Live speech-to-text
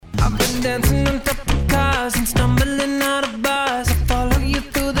dancing on top of cars and stumbling out of bars. I follow you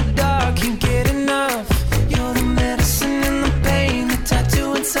through the dark, can't get enough. You're the medicine and the pain, the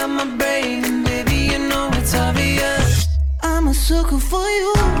tattoo inside my brain. And baby, you know it's obvious, I'm a sucker for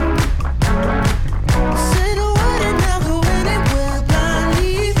you. Say the word and I'll go anywhere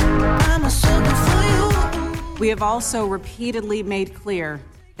blindly. I'm a sucker for you. We have also repeatedly made clear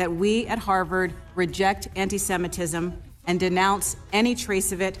that we at Harvard reject anti-Semitism and denounce any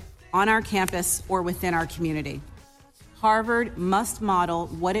trace of it on our campus or within our community. Harvard must model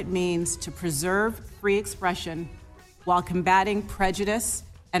what it means to preserve free expression while combating prejudice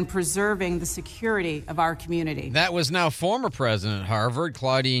and preserving the security of our community. That was now former president at Harvard,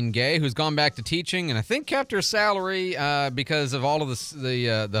 Claudine Gay, who's gone back to teaching and I think kept her salary because of all of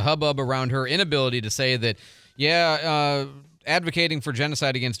the hubbub around her inability to say that, advocating for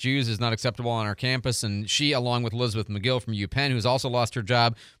genocide against Jews is not acceptable on our campus, and she, along with Elizabeth McGill from UPenn, who's also lost her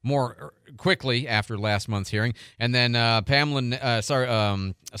job more quickly after last month's hearing, and then Sally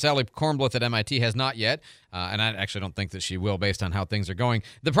Kornbluth at MIT has not yet, and I actually don't think that she will based on how things are going.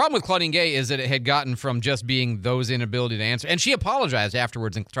 The problem with Claudine Gay is that it had gotten from just being those inability to answer, and she apologized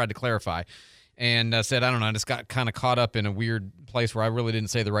afterwards and tried to clarify, and said, I don't know, I just got kind of caught up in a weird place where I really didn't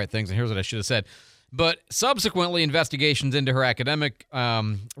say the right things, and here's what I should have said. But subsequently, investigations into her academic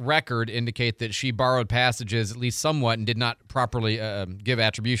record indicate that she borrowed passages, at least somewhat, and did not properly give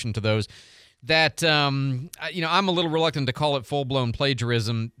attribution to those. That, I'm a little reluctant to call it full-blown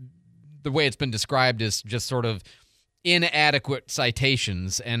plagiarism. The way it's been described is just sort of inadequate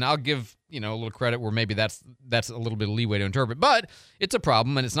citations, and I'll give a little credit where maybe that's a little bit of leeway to interpret. But it's a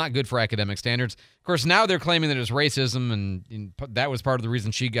problem, and it's not good for academic standards. Of course, now they're claiming that it's racism, and that was part of the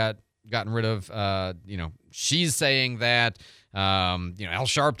reason she gotten rid of, she's saying that, Al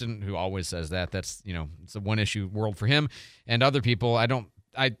Sharpton, who always says that's, it's a one-issue world for him, and other people, I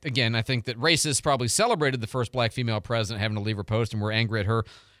think that racists probably celebrated the first black female president having to leave her post and were angry at her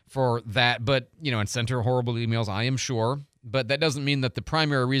for that, but, and sent her horrible emails, I am sure, but that doesn't mean that the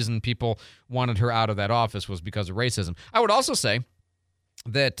primary reason people wanted her out of that office was because of racism. I would also say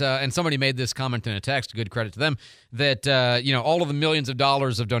that, and somebody made this comment in a text, good credit to them, that, all of the millions of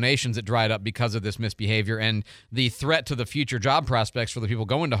dollars of donations that dried up because of this misbehavior and the threat to the future job prospects for the people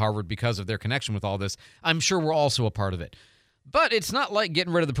going to Harvard because of their connection with all this, I'm sure we're also a part of it. But it's not like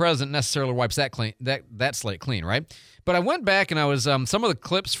getting rid of the president necessarily wipes that slate clean, right? But I went back and I was, some of the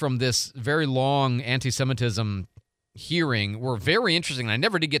clips from this very long anti-Semitism hearing were very interesting, and I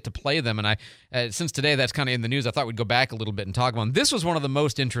never did get to play them, and I since today that's kind of in the news, I thought we'd go back a little bit and talk about them. This was one of the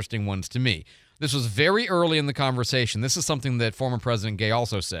most interesting ones to me. This was very early in the conversation. This is something that former President Gay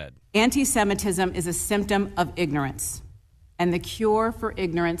also said. Anti-Semitism is a symptom of ignorance, and the cure for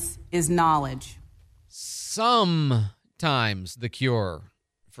ignorance is knowledge. Sometimes the cure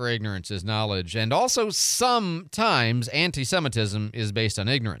for ignorance is knowledge, and also sometimes anti-Semitism is based on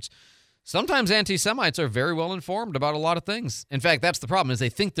ignorance. Sometimes anti-Semites are very well informed about a lot of things. In fact, that's the problem, is they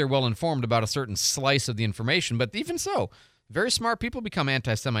think they're well informed about a certain slice of the information, but even so, very smart people become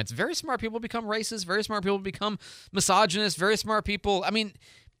anti-Semites. Very smart people become racist. Very smart people become misogynist. Very smart people,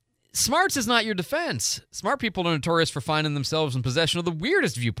 smarts is not your defense. Smart people are notorious for finding themselves in possession of the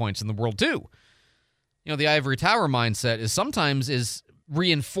weirdest viewpoints in the world, too. The ivory tower mindset sometimes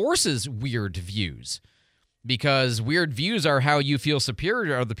reinforces weird views. Because weird views are how you feel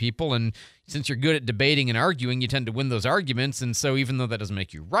superior to other people, and since you're good at debating and arguing, you tend to win those arguments, and so even though that doesn't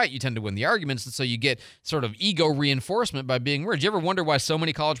make you right, you tend to win the arguments, and so you get sort of ego reinforcement by being weird. Do you ever wonder why so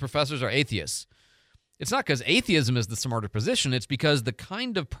many college professors are atheists? It's not because atheism is the smarter position, it's because the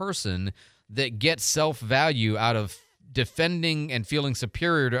kind of person that gets self-value out of defending and feeling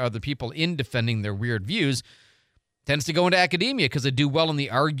superior to other people in defending their weird views tends to go into academia because they do well in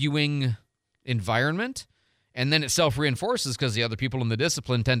the arguing environment. And then it self-reinforces because the other people in the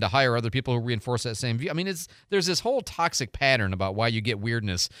discipline tend to hire other people who reinforce that same view. There's this whole toxic pattern about why you get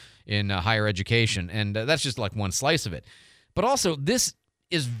weirdness in higher education, and that's just like one slice of it. But also, this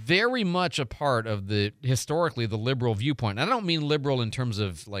is very much a part of historically the liberal viewpoint. And I don't mean liberal in terms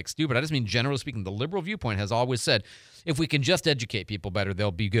of like stupid. I just mean generally speaking, the liberal viewpoint has always said, if we can just educate people better,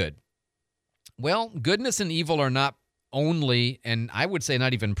 they'll be good. Well, goodness and evil are not only, and I would say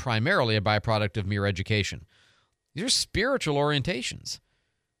not even primarily, a byproduct of mere education. These are spiritual orientations.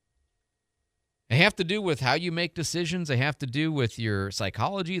 They have to do with how you make decisions. They have to do with your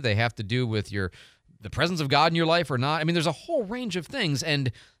psychology. They have to do with the presence of God in your life or not. There's a whole range of things,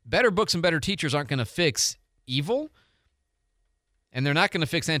 and better books and better teachers aren't going to fix evil, and they're not going to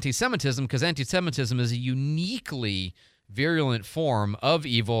fix anti-Semitism because anti-Semitism is a uniquely virulent form of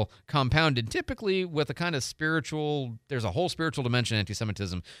evil, compounded typically with a kind of spiritual, there's a whole spiritual dimension in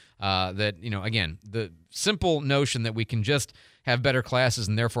anti-Semitism that, again, the simple notion that we can just have better classes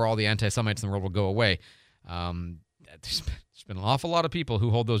and therefore all the anti-Semites in the world will go away. There's been an awful lot of people who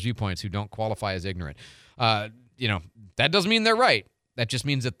hold those viewpoints who don't qualify as ignorant. That doesn't mean they're right. That just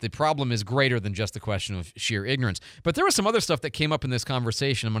means that the problem is greater than just the question of sheer ignorance. But there was some other stuff that came up in this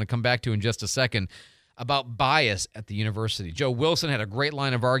conversation I'm going to come back to in just a second about bias at the university. Joe Wilson had a great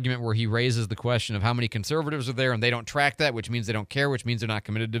line of argument where he raises the question of how many conservatives are there, and they don't track that, which means they don't care, which means they're not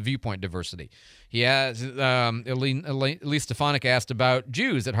committed to viewpoint diversity. He has, Elise Stefanik asked about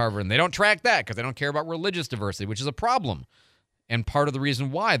Jews at Harvard, and they don't track that because they don't care about religious diversity, which is a problem and part of the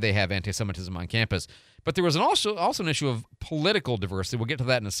reason why they have anti-Semitism on campus. But there was also an issue of political diversity. We'll get to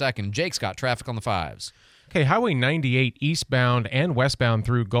that in a second. Jake's got traffic on the 5s. Okay, Highway 98 eastbound and westbound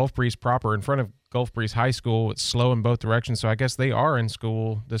through Gulf Breeze proper in front of Gulf Breeze High School. It's slow in both directions, so I guess they are in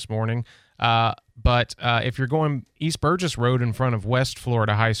school this morning. But if you're going East Burgess Road in front of West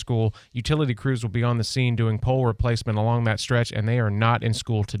Florida High School, utility crews will be on the scene doing pole replacement along that stretch, and they are not in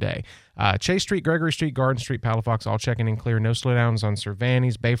school today. Chase Street, Gregory Street, Garden Street, Palafox, all checking in clear. No slowdowns on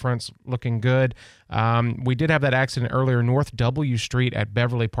Cervantes. Bayfront's looking good. We did have that accident earlier, North W Street at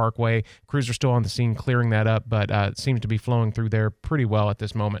Beverly Parkway. Crews are still on the scene clearing that up, but it seems to be flowing through there pretty well at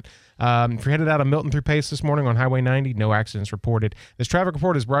this moment. If you're headed out of Milton through Pace this morning on Highway 90, no accidents reported. This traffic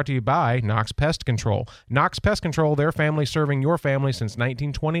report is brought to you by Knox Pest Control. Knox Pest Control, their family serving your family since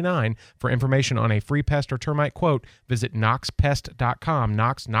 1929. For information on a free pest or termite quote, visit knoxpest.com.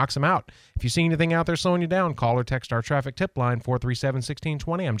 Knox knocks them out. If you see anything out there slowing you down, call or text our traffic tip line,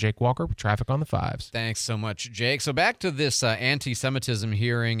 437-1620. I'm Jake Walker with Traffic on the 5s. Thanks so much, Jake. So back to this anti-Semitism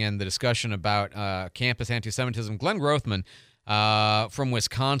hearing and the discussion about campus anti-Semitism. Glenn Grothman from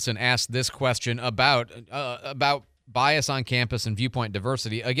Wisconsin asked this question about bias on campus and viewpoint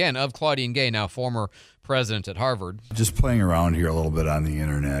diversity, again, of Claudine Gay, now former president at Harvard. Just playing around here a little bit on the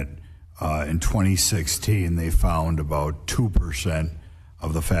internet, in 2016, they found about 2%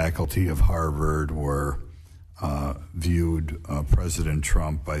 of the faculty of Harvard were viewed President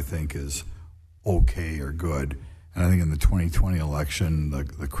Trump, I think, as okay or good. And I think in the 2020 election,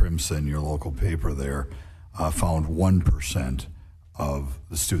 the Crimson, your local paper there, found 1% of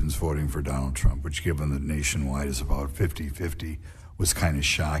the students voting for Donald Trump, which given that nationwide is about 50-50, was kind of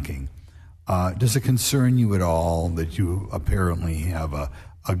shocking. Does it concern you at all that you apparently have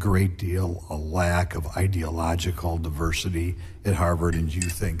a great deal, a lack of ideological diversity at Harvard, and do you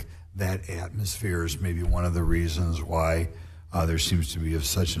think that atmosphere is maybe one of the reasons why there seems to be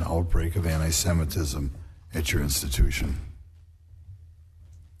such an outbreak of anti-Semitism at your institution?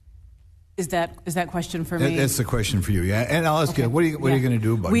 Is that question for me? That's the question for you, yeah. And I'll ask you, what are you going to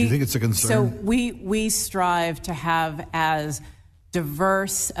do about it? Do you think it's a concern? So we strive to have as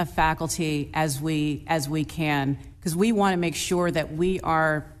diverse a faculty as we can, because we want to make sure that we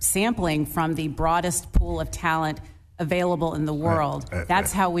are sampling from the broadest pool of talent available in the world.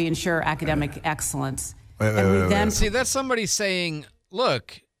 That's how we ensure academic excellence. See, that's somebody saying,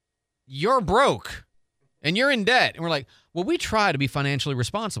 look, you're broke and you're in debt. And we're like, well, we try to be financially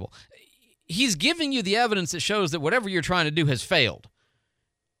responsible. He's giving you the evidence that shows that whatever you're trying to do has failed.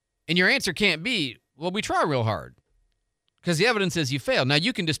 And your answer can't be, well, we try real hard. Because the evidence says you failed. Now,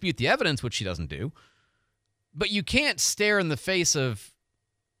 you can dispute the evidence, which she doesn't do. But you can't stare in the face of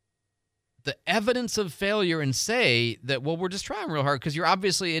the evidence of failure and say that, well, we're just trying real hard because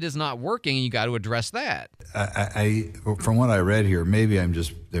obviously it is not working and you got to address that. From what I read here, maybe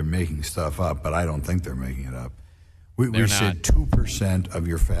they're making stuff up, but I don't think they're making it up. We said 2% of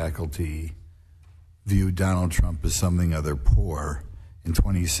your faculty viewed Donald Trump as something other poor in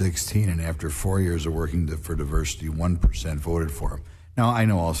 2016, and after 4 years of working for diversity, 1% voted for him. Now, I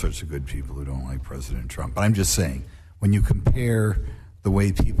know all sorts of good people who don't like President Trump, but I'm just saying, when you compare the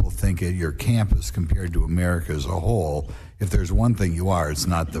way people think at your campus compared to America as a whole, if there's one thing you are, it's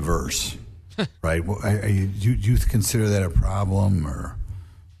not diverse, right? Well, do you consider that a problem, or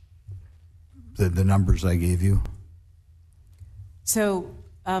the numbers I gave you? So,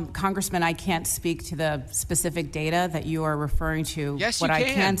 Congressman, I can't speak to the specific data that you are referring to. Yes, what you I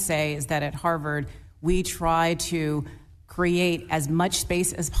can say is that at Harvard, we try to create as much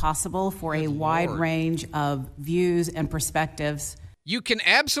space as possible for a wide range of views and perspectives. You can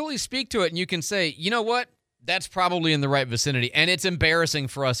absolutely speak to it, and you can say, you know what? That's probably in the right vicinity, and it's embarrassing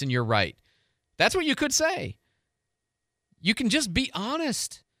for us, and you're right. That's what you could say. You can just be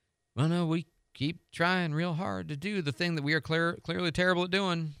honest. Well, no, we keep trying real hard to do the thing that we are clearly terrible at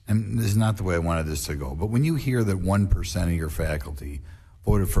doing. And this is not the way I wanted this to go, but when you hear that 1% of your faculty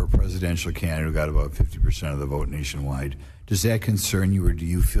voted for a presidential candidate who got about 50% of the vote nationwide. Does that concern you, or do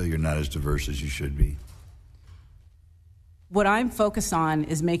you feel you're not as diverse as you should be? What I'm focused on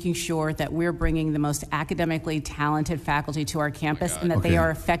is making sure that we're bringing the most academically talented faculty to our campus and that they are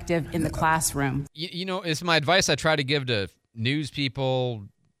effective in the classroom. You know, it's my advice I try to give to news people,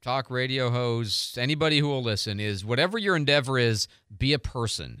 talk radio hosts, anybody who will listen, is whatever your endeavor is, be a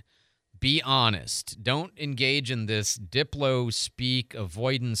person. Be honest. Don't engage in this diplo-speak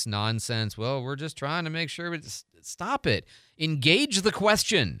avoidance nonsense. Well, we're just trying to make sure. Stop it. Engage the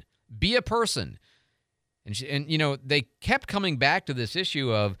question. Be a person. And you know, they kept coming back to this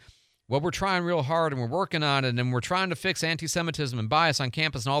issue of, well, we're trying real hard and we're working on it and we're trying to fix anti-Semitism and bias on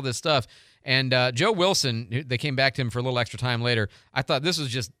campus and all this stuff. And Joe Wilson, they came back to him for a little extra time later. I thought this was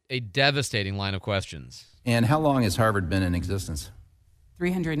just a devastating line of questions. And how long has Harvard been in existence?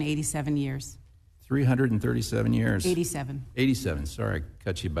 387 years. 337 years. 87. 87. Sorry, I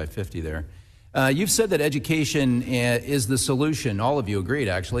cut you by 50 there. You've said that education is the solution. All of you agreed,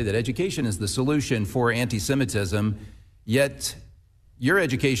 actually, that education is the solution for anti-Semitism. Yet your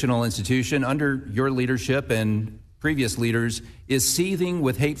educational institution, under your leadership and previous leaders, is seething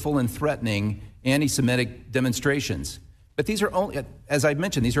with hateful and threatening anti-Semitic demonstrations. But these are only, as I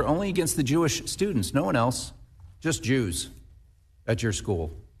mentioned, these are only against the Jewish students, no one else, just Jews at your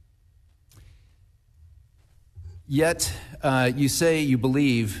school. Yet, you say you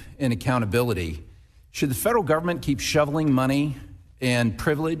believe in accountability. Should the federal government keep shoveling money and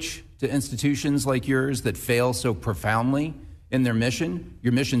privilege to institutions like yours that fail so profoundly in their mission?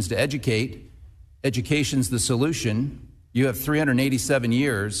 Your mission's to educate. Education's the solution. You have 387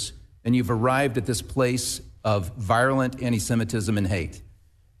 years, and you've arrived at this place of virulent anti-Semitism and hate.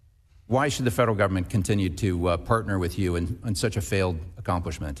 Why should the federal government continue to partner with you in such a failed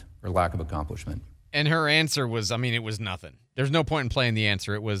accomplishment or lack of accomplishment? And her answer was, I mean, it was nothing. There's no point in playing the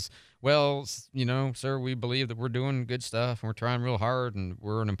answer. It was, well, you know, sir, we believe that we're doing good stuff and we're trying real hard and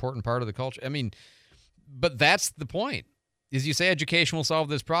we're an important part of the culture. I mean, but that's the point, is you say education will solve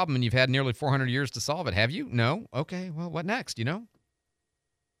this problem and you've had nearly 400 years to solve it. Have you? No? Okay, well, what next, you know?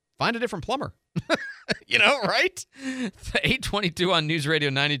 Find a different plumber. You know, right? 822 on News Radio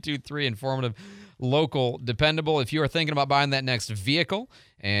 92.3, informative, local, dependable. If you are thinking about buying that next vehicle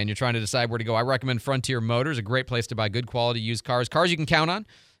and you're trying to decide where to go, I recommend Frontier Motors, a great place to buy good quality used cars. Cars you can count on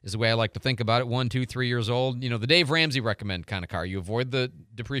is the way I like to think about it. 1, 2, 3 years old. You know, the Dave Ramsey recommend kind of car. You avoid the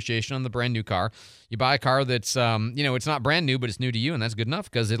depreciation on the brand new car. You buy a car that's, you know, it's not brand new, but it's new to you, and that's good enough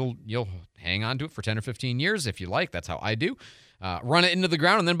because you'll hang on to it for 10 or 15 years if you like. That's how I do. Run it into the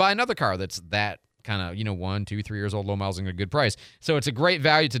ground and then buy another car that's that kind of, you know, 1, 2, 3 years old, low miles and a good price. So it's a great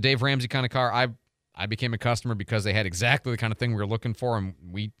value. It's a Dave Ramsey kind of car. I became a customer because they had exactly the kind of thing we were looking for, and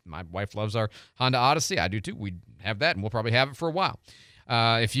my wife loves our Honda Odyssey. I do too. We have that, and we'll probably have it for a while.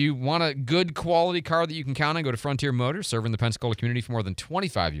 If you want a good quality car that you can count on, go to Frontier Motors, serving the Pensacola community for more than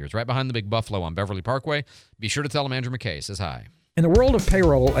 25 years, right behind the Big Buffalo on Beverly Parkway. Be sure to tell them Andrew McKay says hi. In the world of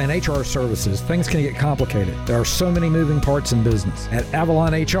payroll and HR services, things can get complicated. There are so many moving parts in business. At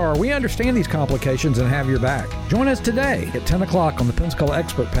Avalon HR, we understand these complications and have your back. Join us today at 10 o'clock on the Pensacola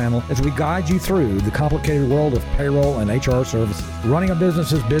Expert Panel as we guide you through the complicated world of payroll and HR services. Running a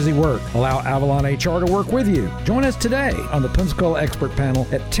business is busy work. Allow Avalon HR to work with you. Join us today on the Pensacola Expert Panel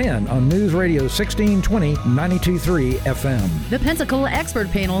at 10 on News Radio 1620 92.3 FM. The Pensacola Expert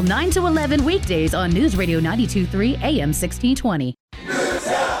Panel, 9 to 11 weekdays on News Radio 92.3 AM 1620.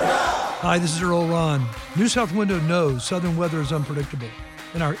 Hi, this is Earl Ron. New South Window knows southern weather is unpredictable,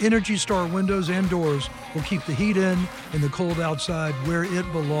 and our Energy Star windows and doors will keep the heat in and the cold outside where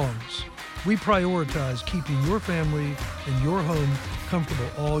it belongs. We prioritize keeping your family and your home comfortable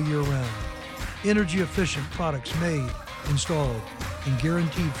all year round. Energy-efficient products made, installed, and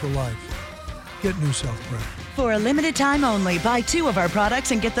guaranteed for life. Get New South proud. For a limited time only, buy 2 of our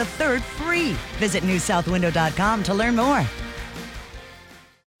products and get the 3rd free. Visit newsouthwindow.com to learn more.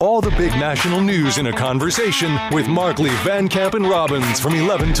 All the big national news in a conversation with Markley, Van Camp, and Robbins from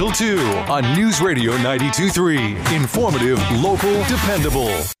 11 till 2 on News Radio 92.3. Informative, local, dependable.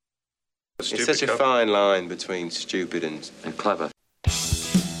 It's such a fine line between stupid and clever.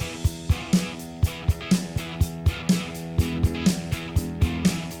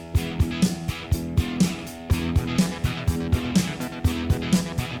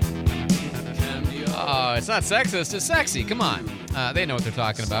 It's not sexist, it's sexy. Come on. They know what they're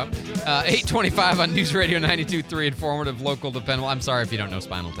talking about. 825 on News Radio 92.3, informative, local, dependable. I'm sorry if you don't know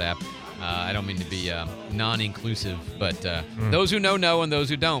Spinal Tap. I don't mean to be non-inclusive, but those who know, and those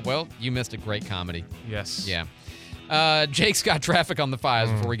who don't, well, you missed a great comedy. Yes. Yeah. Jake's got traffic on the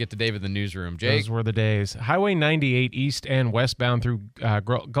 5s before we get to David in the newsroom. Jake? Those were the days. Highway 98 east and westbound through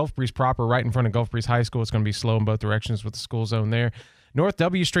Gulf Breeze proper, right in front of Gulf Breeze High School. It's going to be slow in both directions with the school zone there. North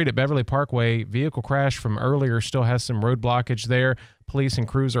W Street at Beverly Parkway, vehicle crash from earlier still has some road blockage there. Police and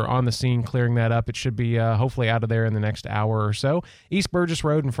crews are on the scene clearing that up. It should be hopefully out of there in the next hour or so. East Burgess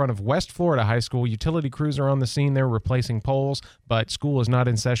Road in front of West Florida High School, utility crews are on the scene there replacing poles, but school is not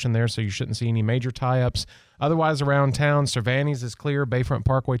in session there, so you shouldn't see any major tie-ups. Otherwise, around town, Cervantes is clear. Bayfront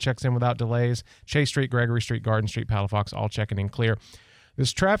Parkway checks in without delays. Chase Street, Gregory Street, Garden Street, Palafox, all checking in clear.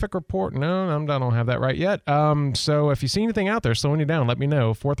 This traffic report, no, I don't have that right yet. So if you see anything out there slowing you down, let me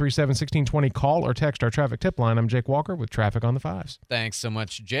know. 437-1620, call or text our traffic tip line. I'm Jake Walker with Traffic on the 5s. Thanks so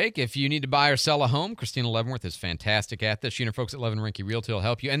much, Jake. If you need to buy or sell a home, Christina Leavenworth is fantastic at this. She and her folks at Levin Rinke Realty will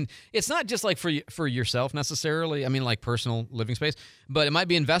help you. And it's not just like for yourself necessarily, I mean like personal living space, but it might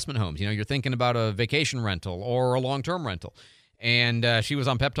be investment homes. You know, you're thinking about a vacation rental or a long-term rental. And she was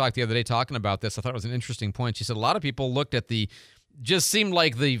on Pep Talk the other day talking about this. I thought it was an interesting point. She said a lot of people looked at just seemed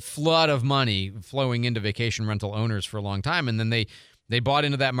like the flood of money flowing into vacation rental owners for a long time, and then they bought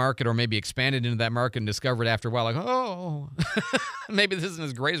into that market or maybe expanded into that market and discovered after a while, like, oh, maybe this isn't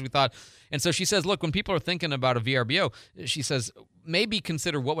as great as we thought. And so she says, look, when people are thinking about a VRBO, she says, maybe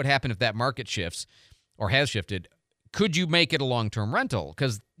consider what would happen if that market shifts or has shifted. Could you make it a long-term rental?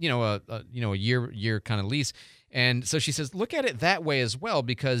 Because, a year kind of lease. And so she says, look at it that way as well,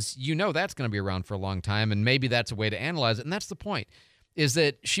 because that's going to be around for a long time, and maybe that's a way to analyze it. And that's the point, is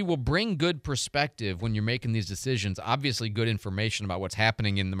that she will bring good perspective when you're making these decisions, obviously good information about what's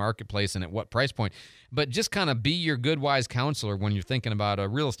happening in the marketplace and at what price point, but just kind of be your good, wise counselor when you're thinking about a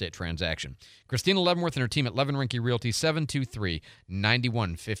real estate transaction. Christina Leavenworth and her team at Levin Rinke Realty,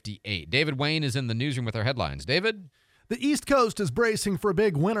 723-9158. David Wayne is in the newsroom with our headlines. David? The East Coast is bracing for a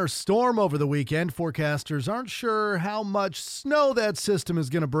big winter storm over the weekend. Forecasters aren't sure how much snow that system is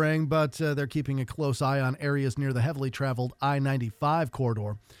going to bring, but they're keeping a close eye on areas near the heavily traveled I-95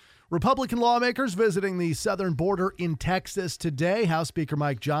 corridor. Republican lawmakers visiting the southern border in Texas today. House Speaker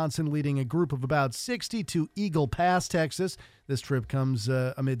Mike Johnson leading a group of about 60 to Eagle Pass, Texas. This trip comes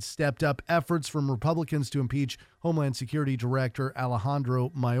amid stepped-up efforts from Republicans to impeach Homeland Security Director Alejandro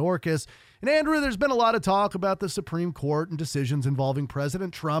Mayorkas. And, Andrew, there's been a lot of talk about the Supreme Court and decisions involving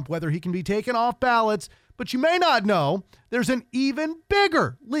President Trump, whether he can be taken off ballots. But you may not know there's an even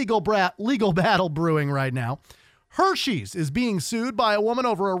bigger legal battle brewing right now. Hershey's is being sued by a woman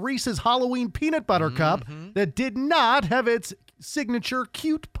over a Reese's Halloween peanut butter cup that did not have its signature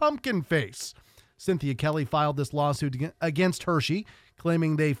cute pumpkin face. Cynthia Kelly filed this lawsuit against Hershey,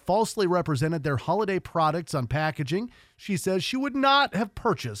 claiming they falsely represented their holiday products on packaging. She says she would not have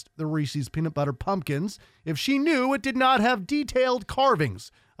purchased the Reese's peanut butter pumpkins if she knew it did not have detailed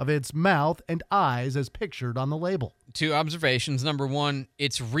carvings of its mouth and eyes as pictured on the label. Two observations. Number one,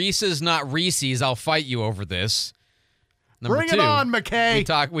 it's Reese's, not Reese's. I'll fight you over this. Bring it on,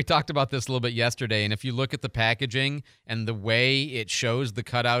 McKay. We talked about this a little bit yesterday, and if you look at the packaging and the way it shows the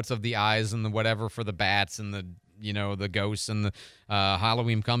cutouts of the eyes and the whatever for the bats and the ghosts and the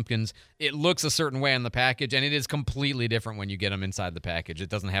Halloween pumpkins, it looks a certain way on the package, and it is completely different when you get them inside the package.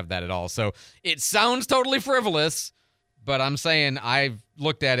 It doesn't have that at all. So it sounds totally frivolous, but I'm saying I've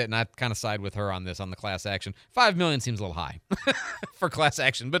looked at it, and I kind of side with her on this, on the class action. $5 million seems a little high for class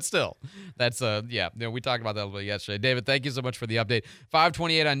action, but still, that's we talked about that a little bit yesterday. David, thank you so much for the update.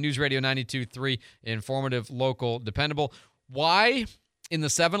 528 on News Radio 92.3, informative, local, dependable. Why in the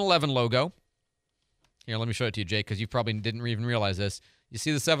 7-Eleven logo? Here, let me show it to you, Jake, because you probably didn't even realize this. You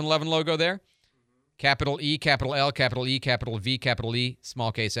see the 7-Eleven logo there? Capital E, capital L, capital E, capital V, capital E,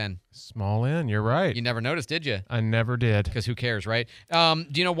 small case N. Small N, you're right. You never noticed, did you? I never did. Because who cares, right? Do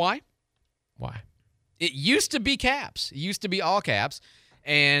you know why? Why? It used to be caps. It used to be all caps.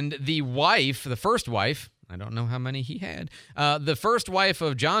 And the first wife, I don't know how many he had, the first wife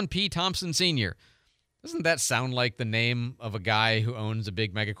of John P. Thompson Sr., doesn't that sound like the name of a guy who owns a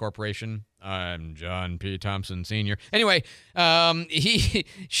big mega corporation? I'm John P. Thompson Sr. Anyway,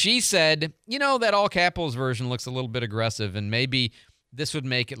 she said, that all capitals version looks a little bit aggressive, and maybe this would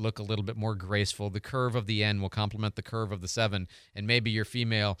make it look a little bit more graceful. The curve of the N will complement the curve of the 7, and maybe your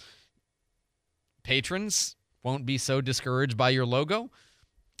female patrons won't be so discouraged by your logo.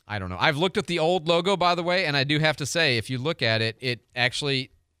 I don't know. I've looked at the old logo, by the way, and I do have to say, if you look at it,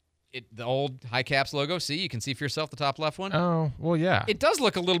 the old high caps logo, see, you can see for yourself the top left one. Oh, well, yeah. It does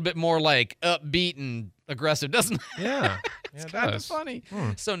look a little bit more like upbeat and aggressive, doesn't it? Yeah. It's kind of funny.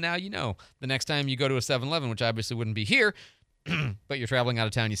 So now the next time you go to a 7-Eleven, which obviously wouldn't be here, but you're traveling out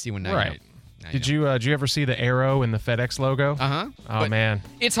of town, you see one now. Right. Did you ever see the arrow in the FedEx logo? Uh-huh. Oh, But man.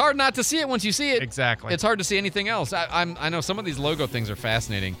 It's hard not to see it once you see it. Exactly. It's hard to see anything else. I know some of these logo things are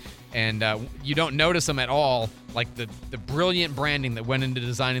fascinating, and you don't notice them at all, like the brilliant branding that went into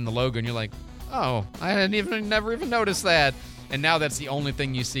designing the logo, and you're like, oh, I never even noticed that. And now that's the only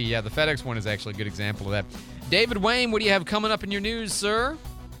thing you see. Yeah, the FedEx one is actually a good example of that. David Wayne, what do you have coming up in your news, sir?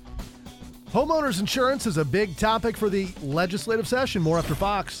 Homeowners insurance is a big topic for the legislative session. More after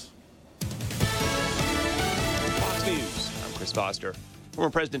Fox. Fox News. I'm Chris Foster. Former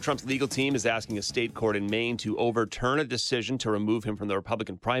President Trump's legal team is asking a state court in Maine to overturn a decision to remove him from the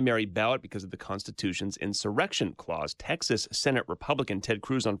Republican primary ballot because of the Constitution's insurrection clause. Texas Senate Republican Ted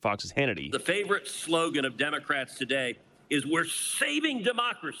Cruz on Fox's Hannity. The favorite slogan of Democrats today is we're saving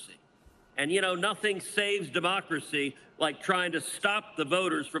democracy. And, nothing saves democracy like trying to stop the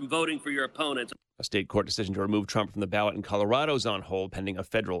voters from voting for your opponents. A state court decision to remove Trump from the ballot in Colorado is on hold pending a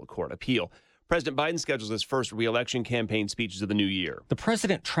federal court appeal. President Biden schedules his first re-election campaign speeches of the new year. The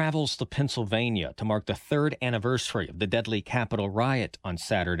president travels to Pennsylvania to mark the third anniversary of the deadly Capitol riot on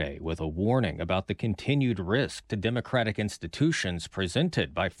Saturday, with a warning about the continued risk to democratic institutions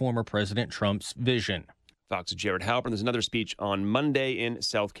presented by former President Trump's vision. Fox's Jared Halpern. There's another speech on Monday in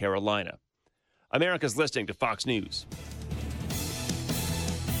South Carolina. America's listening to Fox News.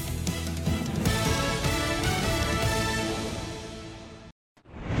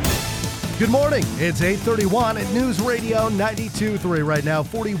 Good morning. It's 8:31 at News Radio 92.3 right now.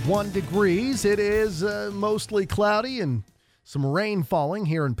 41 degrees. It is mostly cloudy and some rain falling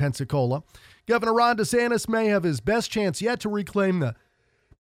here in Pensacola. Governor Ron DeSantis may have his best chance yet to reclaim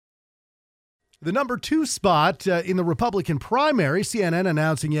the number 2 spot in the Republican primary. CNN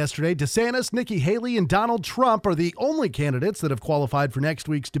announcing yesterday DeSantis, Nikki Haley, and Donald Trump are the only candidates that have qualified for next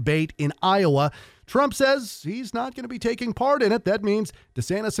week's debate in Iowa. Trump says he's not going to be taking part in it. That means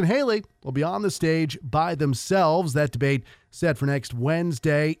DeSantis and Haley will be on the stage by themselves. That debate set for next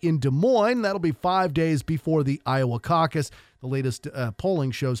Wednesday in Des Moines. That'll be 5 days before the Iowa caucus. The latest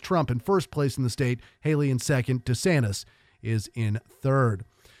polling shows Trump in first place in the state, Haley in second, DeSantis is in third.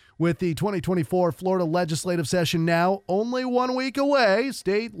 With the 2024 Florida legislative session now only 1 week away,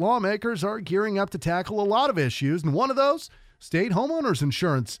 state lawmakers are gearing up to tackle a lot of issues, and one of those, state homeowners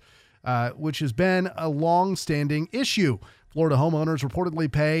insurance, which has been a long-standing issue. Florida homeowners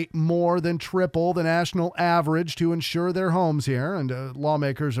reportedly pay more than triple the national average to insure their homes here, and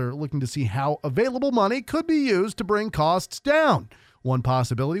lawmakers are looking to see how available money could be used to bring costs down. One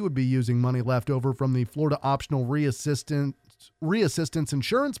possibility would be using money left over from the Florida Optional Reassistance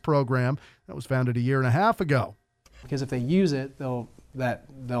Insurance Program that was founded 1.5 years ago. Because if they use it, they'll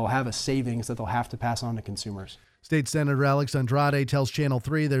have a savings that they'll have to pass on to consumers. State Senator Alex Andrade tells Channel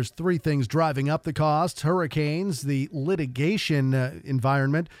 3 there's 3 things driving up the costs: hurricanes, the litigation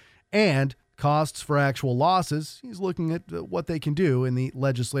environment, and costs for actual losses. He's looking at what they can do in the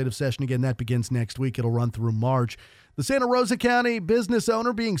legislative session. Again, that begins next week. It'll run through March. The Santa Rosa County business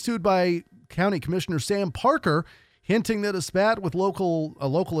owner being sued by County Commissioner Sam Parker, hinting that a spat with a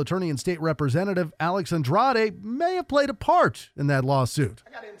local attorney and state representative Alex Andrade may have played a part in that lawsuit.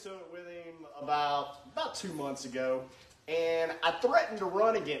 I got into it with him about 2 months ago, and I threatened to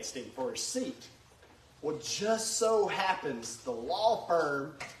run against him for a seat. Well, just so happens the law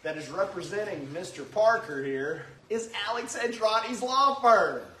firm that is representing Mr. Parker here is Alex Andrade's law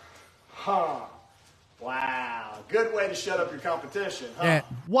firm. Huh. Wow. Good way to shut up your competition, huh? And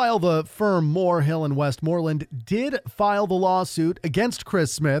while the firm Moore, Hill, and Westmoreland did file the lawsuit against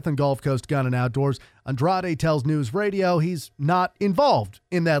Chris Smith and Gulf Coast Gun and Outdoors, Andrade tells News Radio he's not involved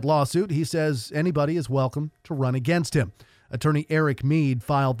in that lawsuit. He says anybody is welcome to run against him. Attorney Eric Mead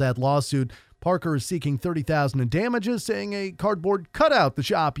filed that lawsuit. Parker is seeking $30,000 in damages, saying a cardboard cutout the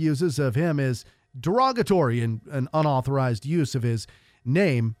shop uses of him is derogatory and an unauthorized use of his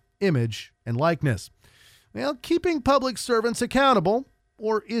name, image, and likeness. Well, keeping public servants accountable,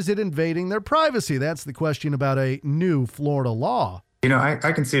 or is it invading their privacy? That's the question about a new Florida law.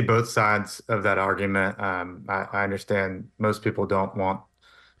 I can see both sides of that argument. I understand most people don't want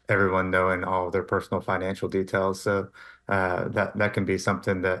everyone knowing all of their personal financial details. So that can be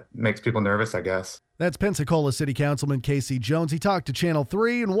something that makes people nervous, I guess. That's Pensacola City Councilman Casey Jones. He talked to Channel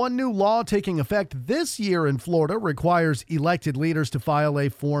 3, and one new law taking effect this year in Florida requires elected leaders to file a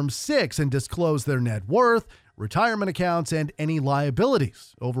Form 6 and disclose their net worth, retirement accounts, and any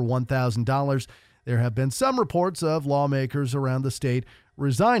liabilities over $1,000. There have been some reports of lawmakers around the state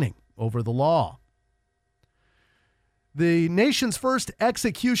resigning over the law. The nation's first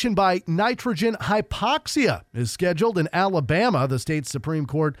execution by nitrogen hypoxia is scheduled in Alabama. The state's Supreme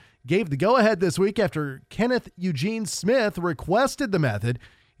Court gave the go-ahead this week after Kenneth Eugene Smith requested the method.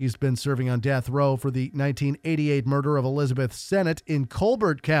 He's been serving on death row for the 1988 murder of Elizabeth Sennett in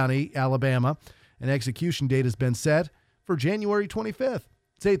Colbert County, Alabama. An execution date has been set for January 25th.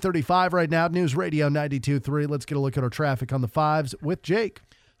 It's 8:35 right now. News Radio 92.3. Let's get a look at our traffic on the 5s with Jake.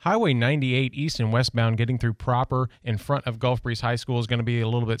 Highway 98 east and westbound getting through proper in front of Gulf Breeze High School is going to be a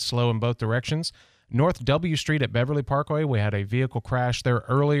little bit slow in both directions. North W Street at Beverly Parkway, we had a vehicle crash there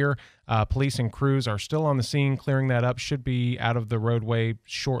earlier. Police and crews are still on the scene, clearing that up. Should be out of the roadway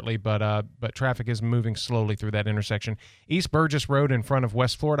shortly, but traffic is moving slowly through that intersection. East Burgess Road in front of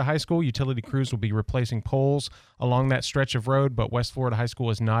West Florida High School, utility crews will be replacing poles along that stretch of road, but West Florida High School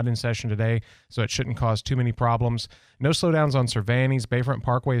is not in session today, so it shouldn't cause too many problems. No slowdowns on Cervantes. Bayfront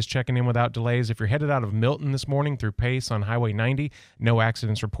Parkway is checking in without delays. If you're headed out of Milton this morning through Pace on Highway 90, no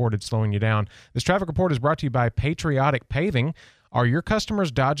accidents reported slowing you down. This traffic report is brought to you by Patriotic Paving. Are your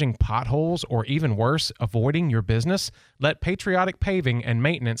customers dodging potholes or even worse, avoiding your business? Let Patriotic Paving and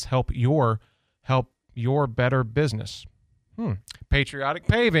Maintenance help your better business. Patriotic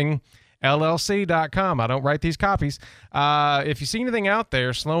Paving, LLC.com. I don't write these copies. If you see anything out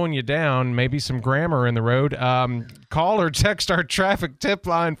there slowing you down, maybe some grammar in the road, call or text our traffic tip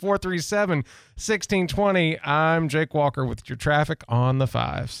line 437-1620. I'm Jake Walker with your traffic on the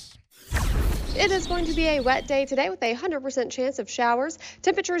 5s. It is going to be a wet day today with a 100% chance of showers.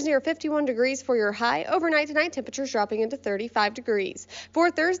 Temperatures near 51 degrees for your high. Overnight tonight, temperatures dropping into 35 degrees. For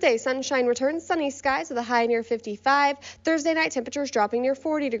Thursday, sunshine returns, sunny skies with a high near 55. Thursday night, temperatures dropping near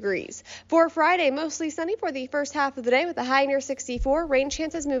 40 degrees. For Friday, mostly sunny for the first half of the day with a high near 64. Rain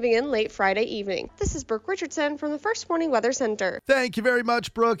chances moving in late Friday evening. This is Brooke Richardson from the First Warning Weather Center. Thank you very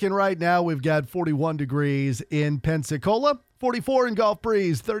much, Brooke. And right now, we've got 41 degrees in Pensacola. 44 in Gulf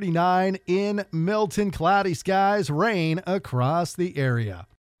Breeze, 39 in Milton. Cloudy skies, rain across the area.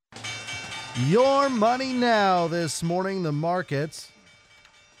 Your money now this morning. The markets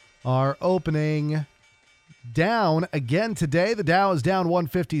are opening down again today. The Dow is down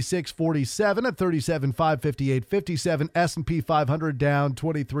 156.47 at 37,558.57. S&P 500 down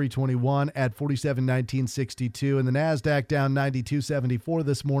 23.21 at 47,1962. And the NASDAQ down 92.74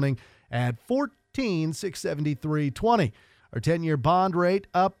 this morning at 14,673.20. Our 10-year bond rate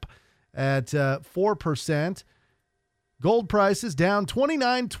up at 4%. Gold prices down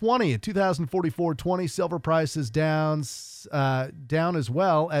 $29.20 at $2,044.20. Silver prices down as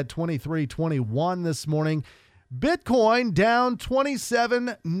well at $23.21 this morning. Bitcoin down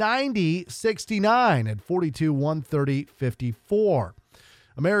 $27.90.69 at $42,130.54.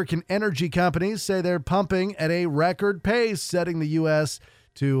 American energy companies say they're pumping at a record pace, setting the U.S.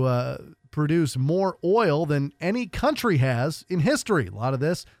 to produce more oil than any country has in history. A lot of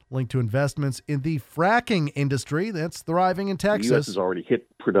this linked to investments in the fracking industry that's thriving in Texas. The U.S. has already hit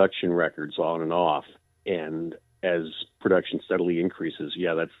production records on and off, and as production steadily increases,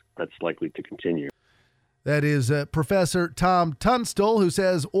 that's likely to continue. That is Professor Tom Tunstall, who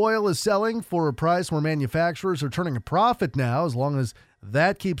says oil is selling for a price where manufacturers are turning a profit now. As long as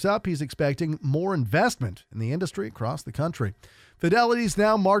that keeps up, he's expecting more investment in the industry across the country. Fidelity's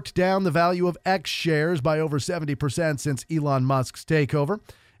now marked down the value of X shares by over 70% since Elon Musk's takeover.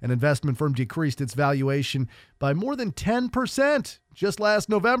 An investment firm decreased its valuation by more than 10% just last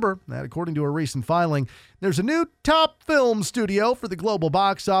November. That, according to a recent filing. There's a new top film studio for the global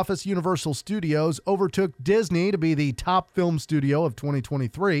box office. Universal Studios overtook Disney to be the top film studio of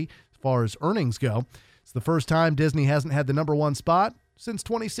 2023 as far as earnings go. It's the first time Disney hasn't had the number one spot since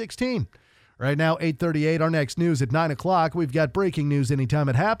 2016. Right now, 8:38. Our next news at 9 o'clock. We've got breaking news anytime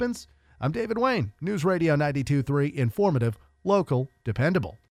it happens. I'm David Wayne. News Radio 92.3. Informative, local,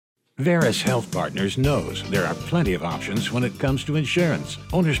 dependable. Veris Health Partners knows there are plenty of options when it comes to insurance.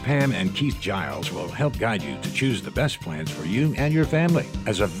 Owners Pam and Keith Giles will help guide you to choose the best plans for you and your family.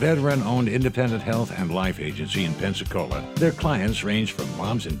 As a veteran-owned independent health and life agency in Pensacola, their clients range from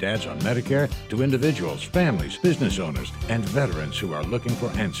moms and dads on Medicare to individuals, families, business owners, and veterans who are looking for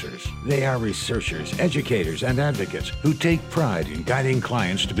answers. They are researchers, educators, and advocates who take pride in guiding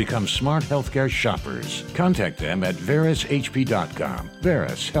clients to become smart healthcare shoppers. Contact them at verishp.com.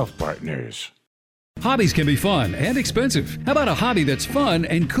 Veris Health Partners. Hobbies can be fun and expensive. How about a hobby that's fun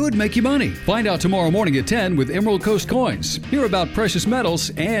and could make you money? Find out tomorrow morning at 10 with Emerald Coast Coins. Hear about precious metals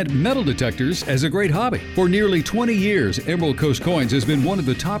and metal detectors as a great hobby. For nearly 20 years, Emerald Coast Coins has been one of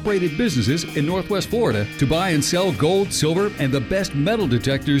the top-rated businesses in Northwest Florida to buy and sell gold, silver, and the best metal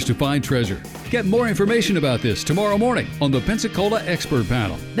detectors to find treasure. Get more information about this tomorrow morning on the Pensacola Expert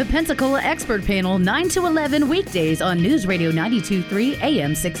Panel. The Pensacola Expert Panel, 9 to 11 weekdays on News Radio 92.3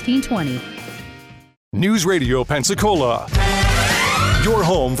 AM 1620. News Radio Pensacola. Your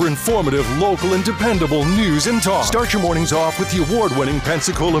home for informative, local, and dependable news and talk. Start your mornings off with the award-winning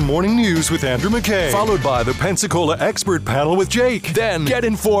Pensacola Morning News with Andrew McKay, followed by the Pensacola Expert Panel with Jake. Then get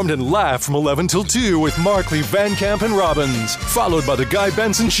informed and laugh from 11 till 2 with Markley, Van Camp, and Robbins, followed by the Guy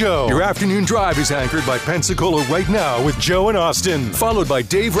Benson Show. Your afternoon drive is anchored by Pensacola Right Now with Joe and Austin, followed by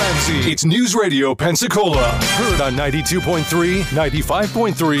Dave Ramsey. It's News Radio Pensacola, heard on 92.3,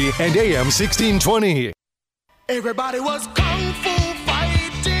 95.3, and AM 1620. Everybody was kung fu fighting.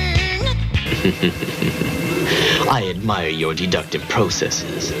 I admire your deductive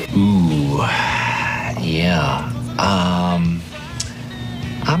processes. Ooh, yeah. I'm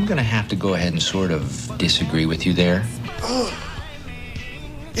gonna have to go ahead and sort of disagree with you there.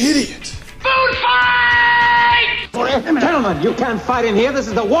 Idiot. Food fight! Gentlemen, you can't fight in here. This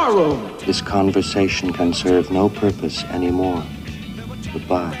is the war room. This conversation can serve no purpose anymore.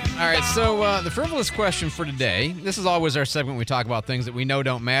 Goodbye. All right, so the frivolous question for today, this is always our segment. We talk about things that we know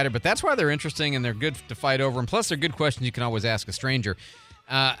don't matter, but that's why they're interesting and they're good to fight over. And plus, they're good questions you can always ask a stranger.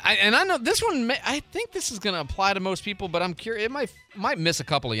 I know this one, I think this is going to apply to most people, but I'm curious. It might miss a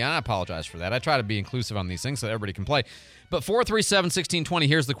couple of you, and I apologize for that. I try to be inclusive on these things so that everybody can play. But 437-1620,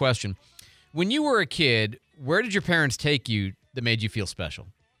 here's the question. When you were a kid, where did your parents take you that made you feel special?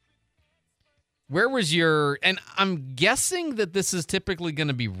 Where was your, and I'm guessing that this is typically going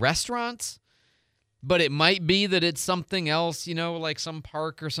to be restaurants, but it might be that it's something else, like some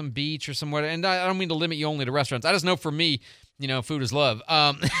park or some beach or somewhere. And I don't mean to limit you only to restaurants. I just know for me, food is love.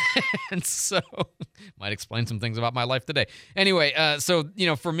 And so might explain some things about my life today. Anyway, so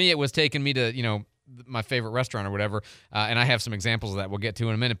for me, it was taking me to, my favorite restaurant or whatever. And I have some examples of that we'll get to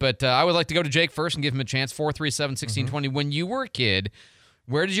in a minute. But I would like to go to Jake first and give him a chance. 437-1620. When you were a kid,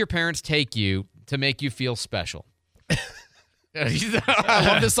 where did your parents take you to make you feel special? I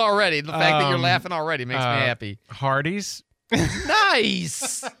love this already. The fact that you're laughing already makes me happy. Hardee's.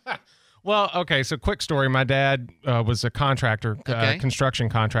 Nice. Well, okay, so quick story. My dad was a contractor, construction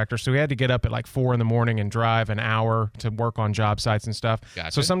contractor, so he had to get up at like 4 in the morning and drive an hour to work on job sites and stuff.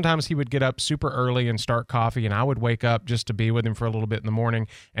 Gotcha. So sometimes he would get up super early and start coffee, and I would wake up just to be with him for a little bit in the morning,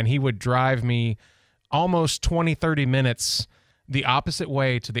 and he would drive me almost 20, 30 minutes the opposite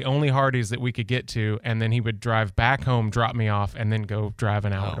way to the only Hardee's that we could get to, and then he would drive back home, drop me off, and then go drive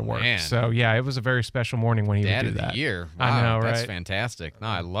an hour to work. Man. So, yeah, it was a very special morning when he Dad would do of that. the year. Wow, I know, right? That's fantastic. No,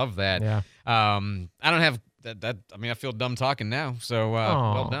 I love that. Yeah. I don't have that. I mean, I feel dumb talking now, so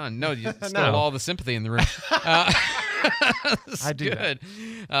well done. No, you stole all the sympathy in the room. I do good.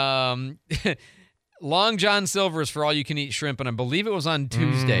 Long John Silver's for all you can eat shrimp, and I believe it was on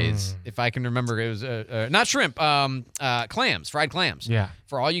Tuesdays, if I can remember. It was not shrimp, clams, fried clams. Yeah.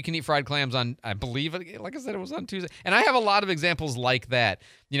 For all you can eat fried clams on, I believe, like I said, it was on Tuesday. And I have a lot of examples like that,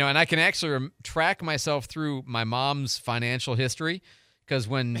 and I can actually track myself through my mom's financial history, because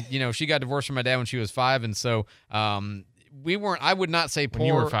when, she got divorced from my dad when she was 5, and so we weren't, I would not say poor. When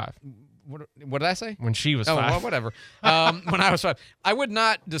you were 5. What did I say? When she was 5. Oh, well, whatever. When I was 5. I would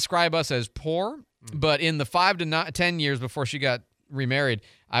not describe us as poor. But in the 5 to 10 years before she got remarried,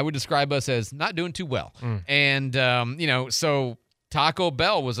 I would describe us as not doing too well. And, so Taco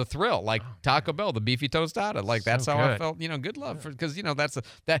Bell was a thrill. Like Taco Bell, the beefy tostada. Like that's so how good. I felt, good love. Because,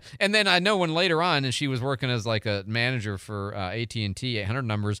 that. And then I know when later on, and she was working as like a manager for AT&T 800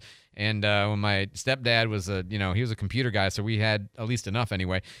 numbers. And when my stepdad was he was a computer guy, so we had at least enough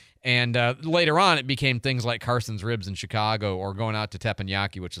anyway. And later on, it became things like Carson's Ribs in Chicago or going out to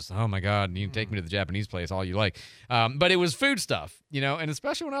teppanyaki, which is, oh, my God, you can take me to the Japanese place, all you like. But it was food stuff, and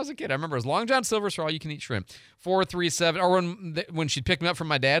especially when I was a kid. I remember it was Long John Silver's for all you can eat shrimp. 437, or when she'd pick me up from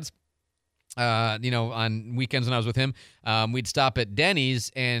my dad's, on weekends when I was with him, we'd stop at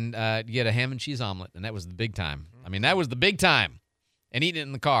Denny's and get a ham and cheese omelet, and that was the big time. I mean, that was the big time. And eating it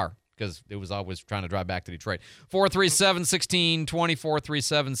in the car, because it was always trying to drive back to Detroit. 437-1620,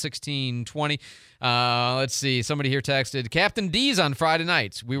 437-1620. Let's see. Somebody here texted, Captain D's on Friday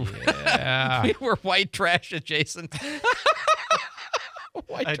nights. We were, we were white trash adjacent.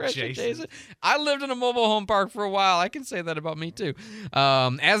 White trash adjacent. I lived in a mobile home park for a while. I can say that about me, too.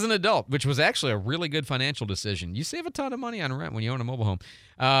 As an adult, which was actually a really good financial decision. You save a ton of money on rent when you own a mobile home.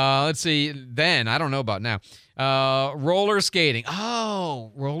 Let's see. Then, I don't know about now. Roller skating.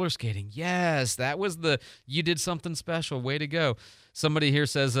 Oh, roller skating. Yes, that was you did something special. Way to go. Somebody here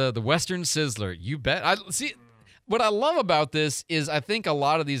says the Western Sizzler. You bet. See, what I love about this is I think a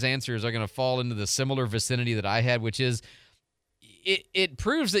lot of these answers are going to fall into the similar vicinity that I had, which is it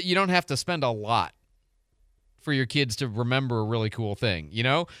proves that you don't have to spend a lot for your kids to remember a really cool thing.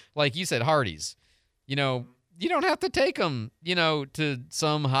 Like you said, Hardee's. You don't have to take them, to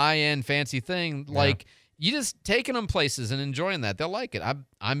some high-end fancy thing. Like, you just taking them places and enjoying that. They'll like it.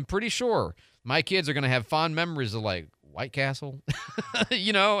 I'm pretty sure my kids are going to have fond memories of like White Castle,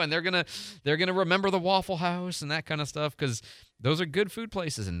 and they're gonna remember the Waffle House and that kind of stuff because those are good food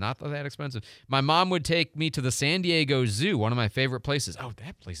places and not that expensive. My mom would take me to the San Diego Zoo, one of my favorite places. Oh,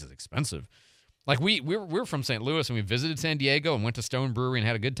 that place is expensive. Like we're from St. Louis and we visited San Diego and went to Stone Brewery and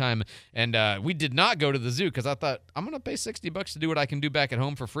had a good time. And we did not go to the zoo because I thought I'm gonna pay $60 to do what I can do back at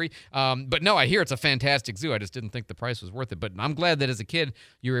home for free. But no, I hear it's a fantastic zoo. I just didn't think the price was worth it. But I'm glad that as a kid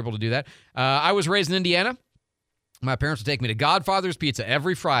you were able to do that. I was raised in Indiana. My parents would take me to Godfather's Pizza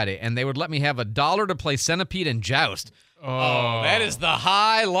every Friday, and they would let me have $1 to play Centipede and Joust. Oh, that is the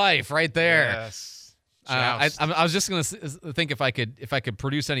high life right there. Yes. I was just gonna think if I could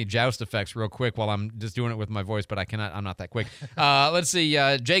produce any Joust effects real quick while I'm just doing it with my voice, but I cannot. I'm not that quick. Let's see.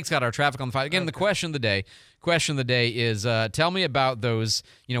 Jake's got our traffic on the file again. Okay. The question of the day. Question of the day is: tell me about those.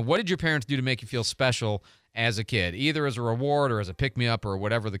 What did your parents do to make you feel special as a kid, either as a reward or as a pick-me-up or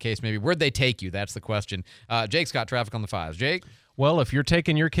whatever the case may be? Where'd they take you? That's the question. Jake's got traffic on the files. Jake? Well, if you're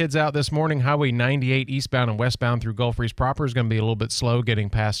taking your kids out this morning, Highway 98 eastbound and westbound through Gulf Breeze proper is going to be a little bit slow getting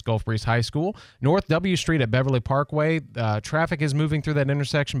past Gulf Breeze High School. North W Street at Beverly Parkway, traffic is moving through that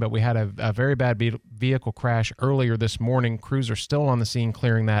intersection, but we had a very bad vehicle crash earlier this morning. Crews are still on the scene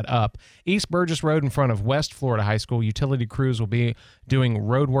clearing that up. East Burgess Road in front of West Florida High School, utility crews will be doing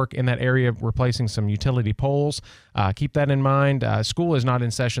road work in that area, replacing some utility poles. Keep that in mind. School is not in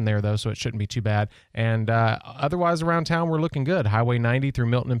session there, though, so it shouldn't be too bad. And otherwise around town, we're looking good. Highway 90 through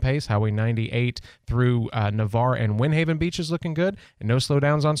Milton and Pace, Highway 98 through Navarre and Windhaven Beach is looking good, and no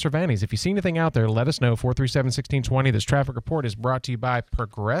slowdowns on Cervantes. If you see anything out there, let us know. 437-1620. This traffic report is brought to you by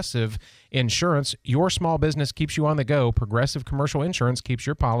Progressive Insurance. Your small business keeps you on the go. Progressive Commercial Insurance keeps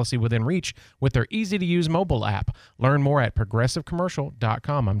your policy within reach with their easy-to-use mobile app. Learn more at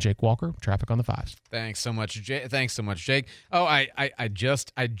progressivecommercial.com. I'm Jake Walker. Traffic on the fives. Thanks so much, Jake. Oh, I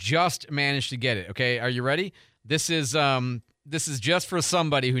just managed to get it. Okay, are you ready? This is just for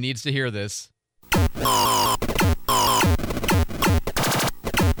somebody who needs to hear this.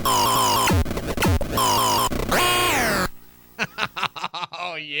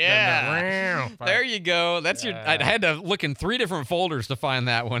 Oh yeah, there you go. That's your. I had to look in 3 different folders to find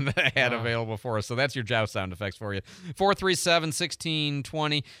that one that I had available for us. So that's your Joust sound effects for you.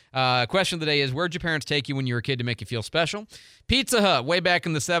 437-1620. Question of the day is: where'd your parents take you when you were a kid to make you feel special? Pizza Hut, way back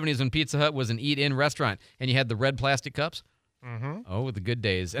in the 70s when Pizza Hut was an eat-in restaurant, and you had the red plastic cups. Mm-hmm. Oh, the good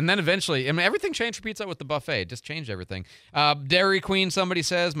days. And then eventually, everything changed for Pizza Hut with the buffet. It just changed everything. Dairy Queen, somebody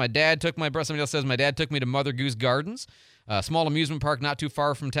says. Somebody else says, my dad took me to Mother Goose Gardens. Small amusement park not too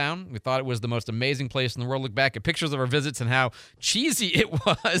far from town. We thought it was the most amazing place in the world. Look back at pictures of our visits and how cheesy it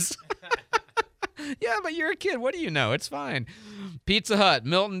was. Yeah, but you're a kid. What do you know? It's fine. Pizza Hut,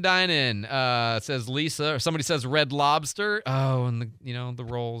 Milton Dine-In, says Lisa. Or somebody says Red Lobster. Oh, and the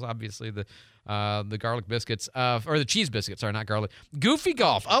rolls, obviously the garlic biscuits, or the cheese biscuits. Sorry, not garlic. Goofy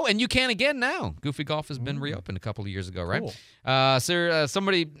Golf. Oh, and you can again now. Goofy Golf has been reopened a couple of years ago, right? Cool.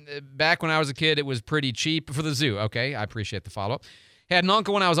 Somebody back when I was a kid, it was pretty cheap for the zoo. Okay, I appreciate the follow-up. Had an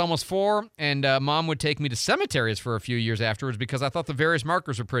uncle when I was almost 4, and Mom would take me to cemeteries for a few years afterwards because I thought the various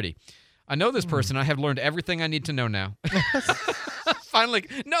markers were pretty. I know this person. I have learned everything I need to know now. Finally.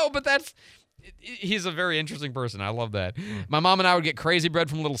 No, but he's a very interesting person. I love that. My mom and I would get crazy bread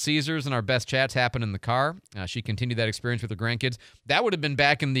from Little Caesars, and our best chats happened in the car. She continued that experience with her grandkids. That would have been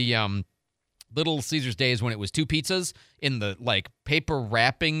back in the Little Caesars days when it was 2 pizzas in the paper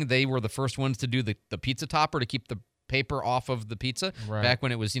wrapping. They were the first ones to do the pizza topper to keep the paper off of the pizza. Right. Back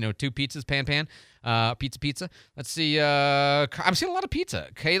when it was 2 pizzas, pan, pizza. Let's see. I'm seeing a lot of pizza.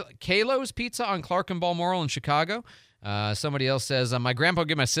 Kalo's Pizza on Clark and Balmoral in Chicago. Somebody else says, my grandpa would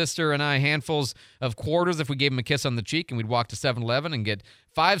give my sister and I handfuls of quarters if we gave him a kiss on the cheek, and we'd walk to 7-Eleven and get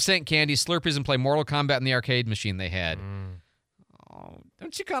 5-cent candy, Slurpees, and play Mortal Kombat in the arcade machine they had. Oh,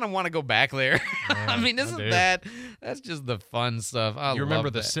 don't you kind of want to go back there? Yeah, I mean, that's just the fun stuff. You remember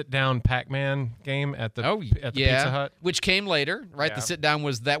the sit-down Pac-Man game at the Pizza Hut? Which came later, right? Yeah. The sit-down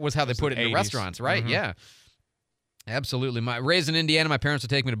was how they put it in the restaurants, right? Mm-hmm. Yeah. Absolutely. Raised in Indiana, my parents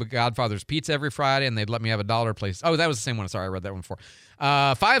would take me to Godfather's Pizza every Friday, and they'd let me have $1 place. Oh, that was the same one. Sorry, I read that one before.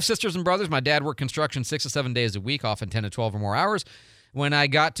 5 sisters and brothers. My dad worked construction 6 to 7 days a week, often 10 to 12 or more hours. When I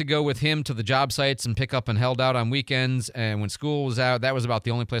got to go with him to the job sites and pick up and held out on weekends, and when school was out, that was about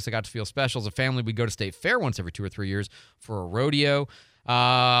the only place I got to feel special. As a family, we'd go to State Fair once every 2 or 3 years for a rodeo.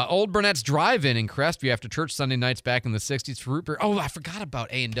 Old Burnett's Drive-In in Crestview after church Sunday nights back in the 60s for root beer. Oh, I forgot about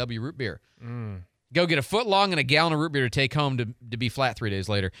A&W root beer. Go get a foot long and a gallon of root beer to take home to be flat 3 days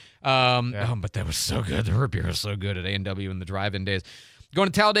later. But that was so good. The root beer was so good at A&W in the drive-in days. Going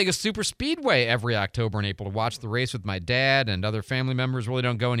to Talladega Super Speedway every October and April to watch the race with my dad and other family members. Really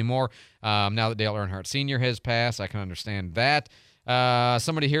don't go anymore. Now that Dale Earnhardt Sr. has passed, I can understand that.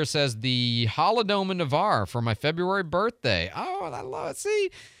 Somebody here says the Holodome in Navarre for my February birthday. Oh, I love it.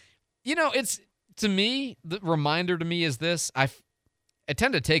 See, it's, to me, the reminder to me is this. I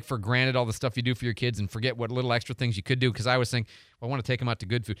tend to take for granted all the stuff you do for your kids and forget what little extra things you could do, because I always think, well, I want to take them out to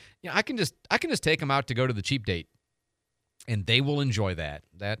good food. I can just take them out to go to the cheap date, and they will enjoy that.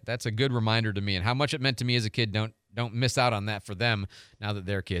 That's a good reminder to me, and how much it meant to me as a kid. Don't miss out on that for them now that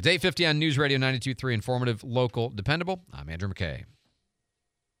they're kids. 8:50 on News Radio 92.3, informative, local, dependable. I'm Andrew McKay.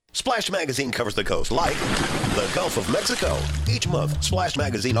 Splash Magazine covers the coast like the Gulf of Mexico. Each month, Splash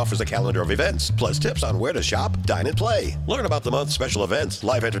Magazine offers a calendar of events, plus tips on where to shop, dine, and play. Learn about the month's special events,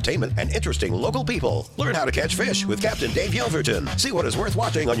 live entertainment, and interesting local people. Learn how to catch fish with Captain Dave Yelverton. See what is worth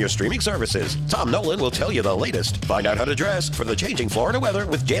watching on your streaming services. Tom Nolan will tell you the latest. Find out how to dress for the changing Florida weather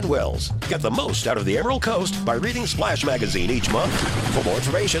with Jen Wells. Get the most out of the Emerald Coast by reading Splash Magazine each month. For more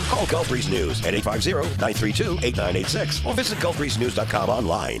information, call Gulf Breeze News at 850-932-8986 or visit gulfbreezenews.com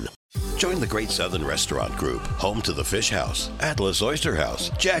online. Join the Great Southern Restaurant Group, home to the Fish House, Atlas Oyster House,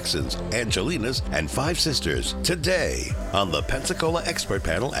 Jackson's, Angelina's, and Five Sisters, today on the Pensacola Expert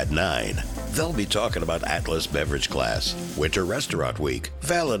Panel at 9. They'll be talking about Atlas Beverage Class, Winter Restaurant Week,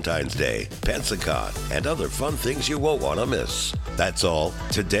 Valentine's Day, Pensacon, and other fun things you won't want to miss. That's all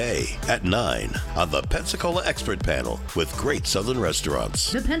today at 9 on the Pensacola Expert Panel with Great Southern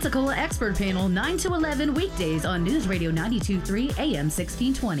Restaurants. The Pensacola Expert Panel, 9 to 11 weekdays on News Radio 92.3 AM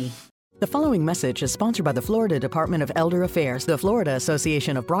 1620. The following message is sponsored by the Florida Department of Elder Affairs, the Florida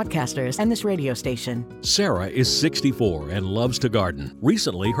Association of Broadcasters, and this radio station. Sarah is 64 and loves to garden.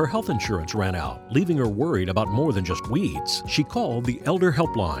 Recently, her health insurance ran out, leaving her worried about more than just weeds. She called the Elder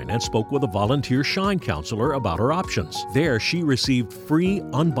Helpline and spoke with a volunteer Shine counselor about her options. There, she received free,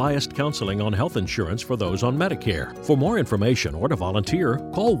 unbiased counseling on health insurance for those on Medicare. For more information or to volunteer,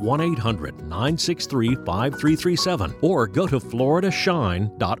 call 1-800-963-5337 or go to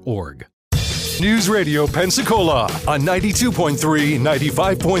floridashine.org. News Radio Pensacola on 92.3,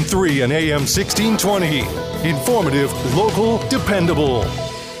 95.3, and AM 1620. Informative, local, dependable.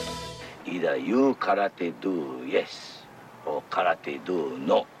 Either you karate do yes or karate do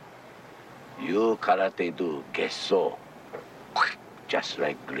no. You karate do guess so. Just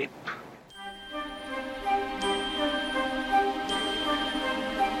like grip.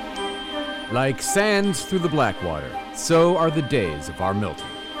 Like sands through the Blackwater, so are the days of our Milton.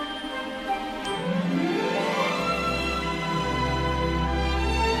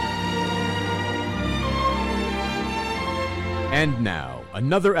 And now,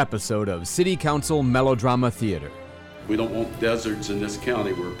 another episode of City Council Melodrama Theater. We don't want deserts in this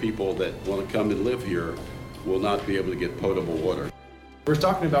county where people that want to come and live here will not be able to get potable water. We're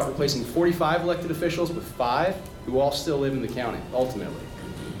talking about replacing 45 elected officials with 5 who all still live in the county, ultimately.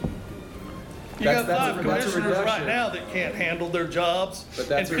 You got 5 commissioners right now that can't handle their jobs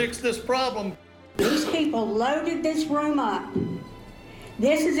and fix this problem. These people loaded this room up.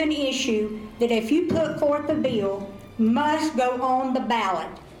 This is an issue that if you put forth a bill, must go on the ballot.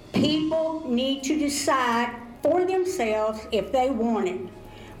 People need to decide for themselves if they want it.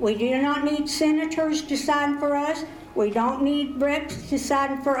 We do not need senators deciding for us. We don't need reps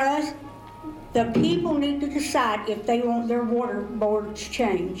deciding for us. The people need to decide if they want their water boards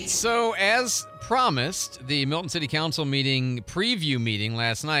changed. So, as promised, the Milton City Council preview meeting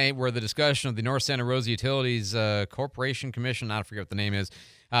last night, where the discussion of the North Santa Rosa Utilities Corporation Commission, I forget what the name is,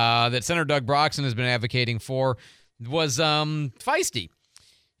 that Senator Doug Broxson has been advocating for, was feisty.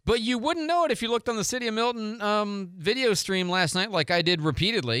 But you wouldn't know it if you looked on the City of Milton video stream last night, like I did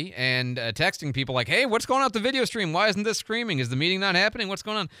repeatedly, and texting people like, hey, what's going on with the video stream? Why isn't this screaming? Is the meeting not happening? What's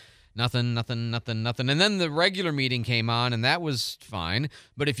going on? Nothing. And then the regular meeting came on, and that was fine.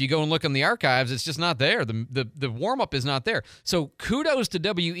 But if you go and look in the archives, it's just not there. The warm-up is not there. So kudos to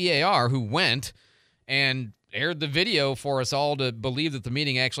WEAR, who went and aired the video for us all to believe that the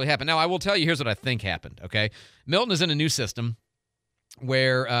meeting actually happened. Now, I will tell you, here's what I think happened, okay? Milton is in a new system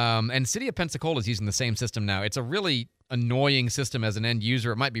where, and City of Pensacola is using the same system now. It's a really annoying system as an end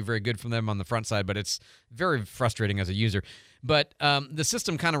user. It might be very good for them on the front side, but it's very frustrating as a user. But the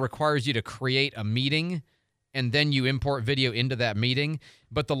system kind of requires you to create a meeting, and then you import video into that meeting.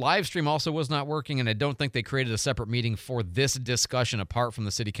 But the live stream also was not working, and I don't think they created a separate meeting for this discussion apart from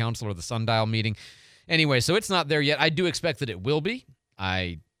the City Council or the Sundial meeting. Anyway, so it's not there yet. I do expect that it will be.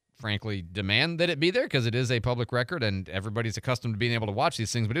 I frankly demand that it be there because it is a public record and everybody's accustomed to being able to watch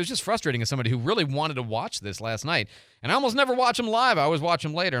these things. But it was just frustrating as somebody who really wanted to watch this last night. And I almost never watch them live. I always watch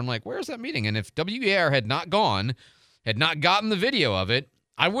them later. I'm like, where's that meeting? And if WER had not gone, had not gotten the video of it,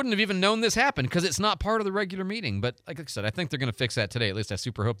 I wouldn't have even known this happened because it's not part of the regular meeting. But like I said, I think they're going to fix that today. At least I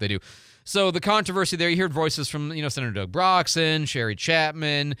super hope they do. So the controversy there, you heard voices from, Senator Doug Broxson, Sherry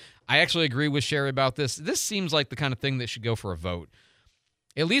Chapman. I actually agree with Sherry about this. This seems like the kind of thing that should go for a vote.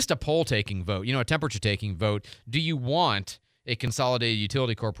 At least a poll-taking vote, a temperature-taking vote. Do you want a consolidated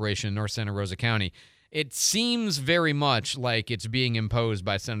utility corporation in North Santa Rosa County? It seems very much like it's being imposed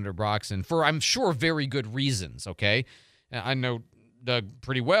by Senator Broxson for, I'm sure, very good reasons, okay? I know Doug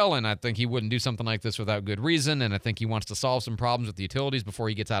pretty well, and I think he wouldn't do something like this without good reason, and I think he wants to solve some problems with the utilities before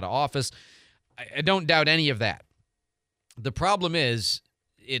he gets out of office. I don't doubt any of that. The problem is,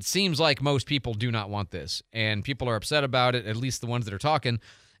 it seems like most people do not want this, and people are upset about it, at least the ones that are talking,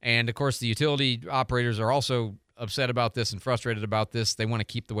 and of course the utility operators are also upset about this and frustrated about this. They want to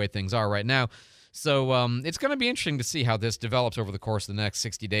keep the way things are right now. So it's going to be interesting to see how this develops over the course of the next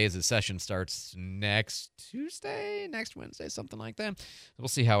 60 days as session starts next Tuesday, next Wednesday, something like that. We'll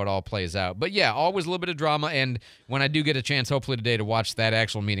see how it all plays out. But yeah, always a little bit of drama. And when I do get a chance, hopefully today, to watch that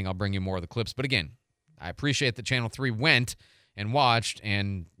actual meeting, I'll bring you more of the clips. But again, I appreciate that Channel 3 went and watched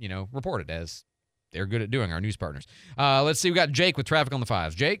and, reported, as they're good at doing, our news partners. Let's see. We got Jake with traffic on the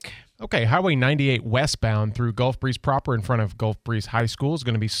 5s. Jake? Okay, Highway 98 westbound through Gulf Breeze proper in front of Gulf Breeze High School is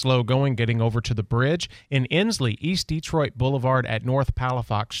going to be slow going, getting over to the bridge. In Inslee, East Detroit Boulevard at North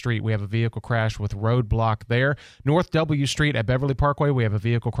Palafox Street, we have a vehicle crash with roadblock there. North W Street at Beverly Parkway, we have a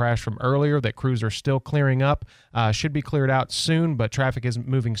vehicle crash from earlier that crews are still clearing up. Should be cleared out soon, but traffic is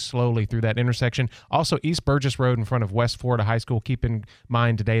moving slowly through that intersection. Also, East Burgess Road in front of West Florida High School. Keep in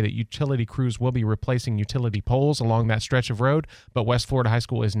mind today that utility crews will be replacing utility poles along that stretch of road, but West Florida High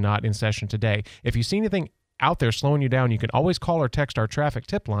School is not in session today. If you see anything out there slowing you down, you can always call or text our traffic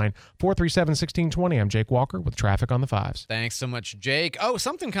tip line, 437-1620. I'm Jake Walker with Traffic on the 5s. Thanks so much, Jake. Oh,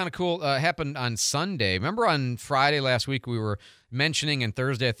 something kind of cool happened on Sunday. Remember on Friday last week we were mentioning, and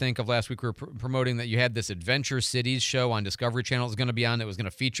Thursday, I think, of last week, we were promoting that you had this Adventure Cities show on Discovery Channel. It was going to be on. It was going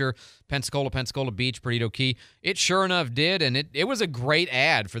to feature Pensacola Beach, Perdido Key. It sure enough did, and it was a great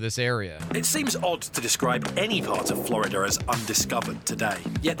ad for this area. It seems odd to describe any part of Florida as undiscovered today,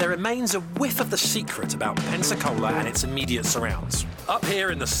 yet there remains a whiff of the secret about Pensacola and its immediate surrounds. Up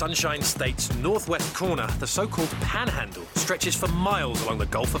here in the Sunshine State's northwest corner, the so-called Panhandle stretches for miles along the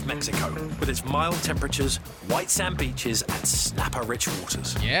Gulf of Mexico, with its mild temperatures, white sand beaches, and snapper-rich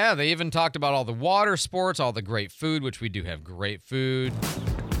waters. Yeah, they even talked about all the water sports, all the great food, which we do have great food.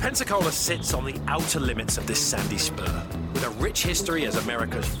 Pensacola sits on the outer limits of this sandy spur, with a rich history as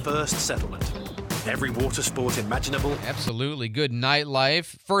America's first settlement. Every water sport imaginable. Absolutely. Good nightlife.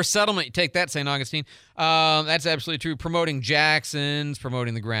 First settlement, you take that, St. Augustine. That's absolutely true. Promoting Jackson's,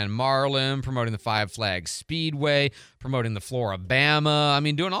 promoting the Grand Marlin, promoting the Five Flags Speedway, promoting the Floribama. I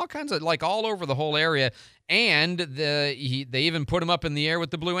mean, doing all kinds of, all over the whole area. And they even put them up in the air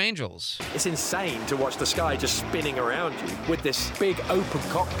with the Blue Angels. It's insane to watch the sky just spinning around you with this big open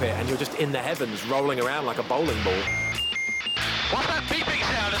cockpit, and you're just in the heavens rolling around like a bowling ball. What's that beeping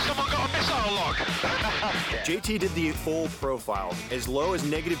sound? Has someone got a missile log? JT did the full profile, as low as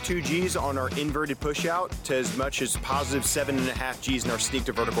 -2 Gs on our inverted push-out to as much as positive 7.5 Gs in our sneak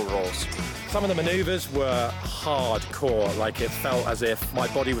to vertical rolls. Some of the maneuvers were hardcore, like it felt as if my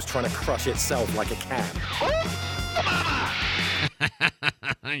body was trying to crush itself like a can.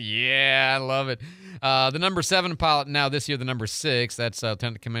 Yeah, I love it. The number 7 pilot now this year, the number 6, that's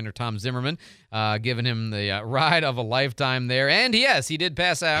Lieutenant Commander Tom Zimmerman, giving him the ride of a lifetime there. And yes, he did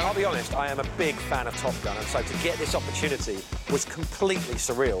pass out. I'll be honest, I am a big fan of Top Gun, and so to get this opportunity was completely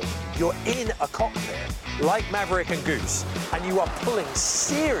surreal. You're in a cockpit, like Maverick and Goose, and you are pulling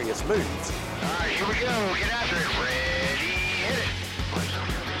serious moves. All right, here we go. Get after it. Ready, hit it.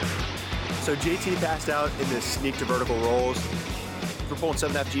 So JT passed out in the sneak to vertical rolls. We're pulling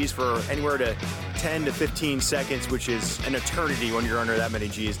 7.5 Gs for anywhere to 10 to 15 seconds, which is an eternity when you're under that many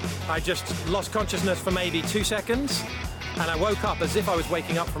Gs. I just lost consciousness for maybe 2 seconds, and I woke up as if I was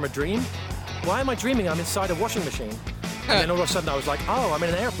waking up from a dream. Why am I dreaming I'm inside a washing machine? And then all of a sudden I was like, oh, I'm in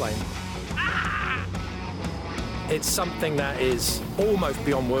an airplane. It's something that is almost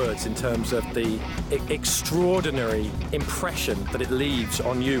beyond words in terms of the extraordinary impression that it leaves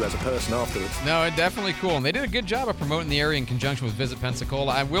on you as a person afterwards. No, it's definitely cool. And they did a good job of promoting the area in conjunction with Visit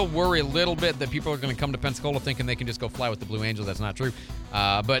Pensacola. I will worry a little bit that people are going to come to Pensacola thinking they can just go fly with the Blue Angels. That's not true.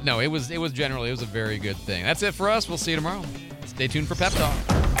 But no, it was generally a very good thing. That's it for us. We'll see you tomorrow. Stay tuned for Pep Talk.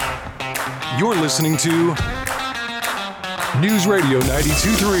 You're listening to News Radio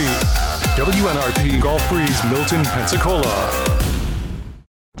 92.3. WNRP Gulf Breeze, Milton, Pensacola.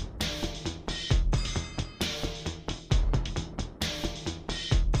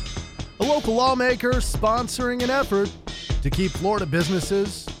 A local lawmaker sponsoring an effort to keep Florida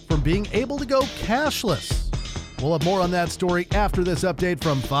businesses from being able to go cashless. We'll have more on that story after this update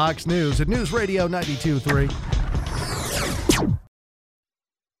from Fox News at News Radio 92.3.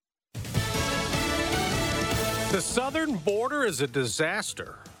 The southern border is a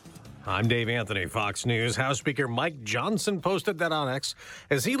disaster. I'm Dave Anthony, Fox News. House Speaker Mike Johnson posted that on X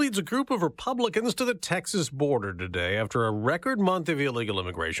as he leads a group of Republicans to the Texas border today after a record month of illegal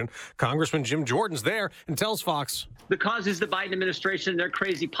immigration. Congressman Jim Jordan's there and tells Fox. The cause is the Biden administration and their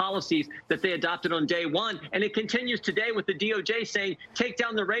crazy policies that they adopted on day one. And it continues today with the DOJ saying, take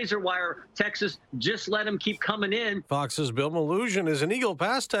down the razor wire, Texas, just let them keep coming in. Fox's Bill Maloogian is in Eagle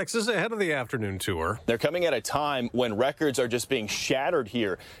Pass, Texas, ahead of the afternoon tour. They're coming at a time when records are just being shattered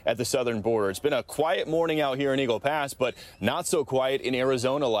here at the southern border. It's been a quiet morning out here in Eagle Pass, but not so quiet in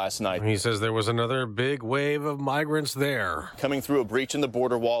Arizona last night. He says there was another big wave of migrants there. Coming through a breach in the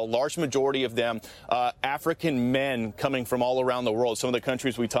border wall, large majority of them African men coming from all around the world. Some of the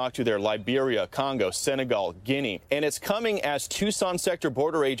countries we talked to there, Liberia, Congo, Senegal, Guinea. And it's coming as Tucson sector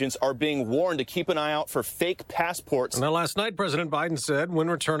border agents are being warned to keep an eye out for fake passports. Now, last night, President Biden said when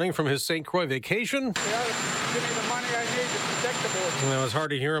returning from his St. Croix vacation, Give me the money I need to protect the border. And it was hard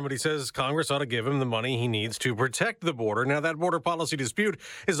to hear him, but he says Congress ought to give him the money he needs to protect the border. Now, that border policy dispute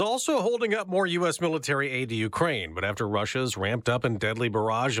is also holding up more U.S. military aid to Ukraine. But after Russia's ramped up and deadly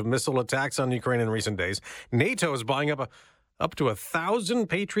barrage of missile attacks on Ukraine in recent days, NATO is buying up to 1,000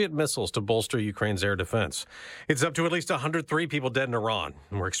 Patriot missiles to bolster Ukraine's air defense. It's up to at least 103 people dead in Iran,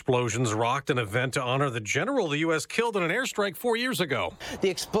 where explosions rocked an event to honor the general the U.S. killed in an airstrike 4 years ago. The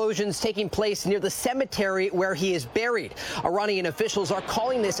explosions taking place near the cemetery where he is buried. Iranian officials are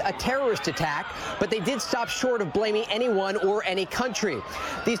calling this a terrorist attack, but they did stop short of blaming anyone or any country.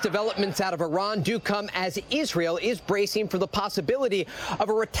 These developments out of Iran do come as Israel is bracing for the possibility of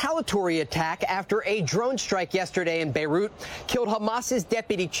a retaliatory attack after a drone strike yesterday in Beirut killed Hamas's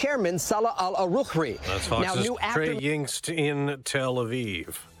deputy chairman, Salah al-Aroukhri. That's Fox's Trey Yingst in Tel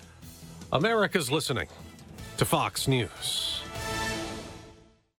Aviv. America's listening to Fox News.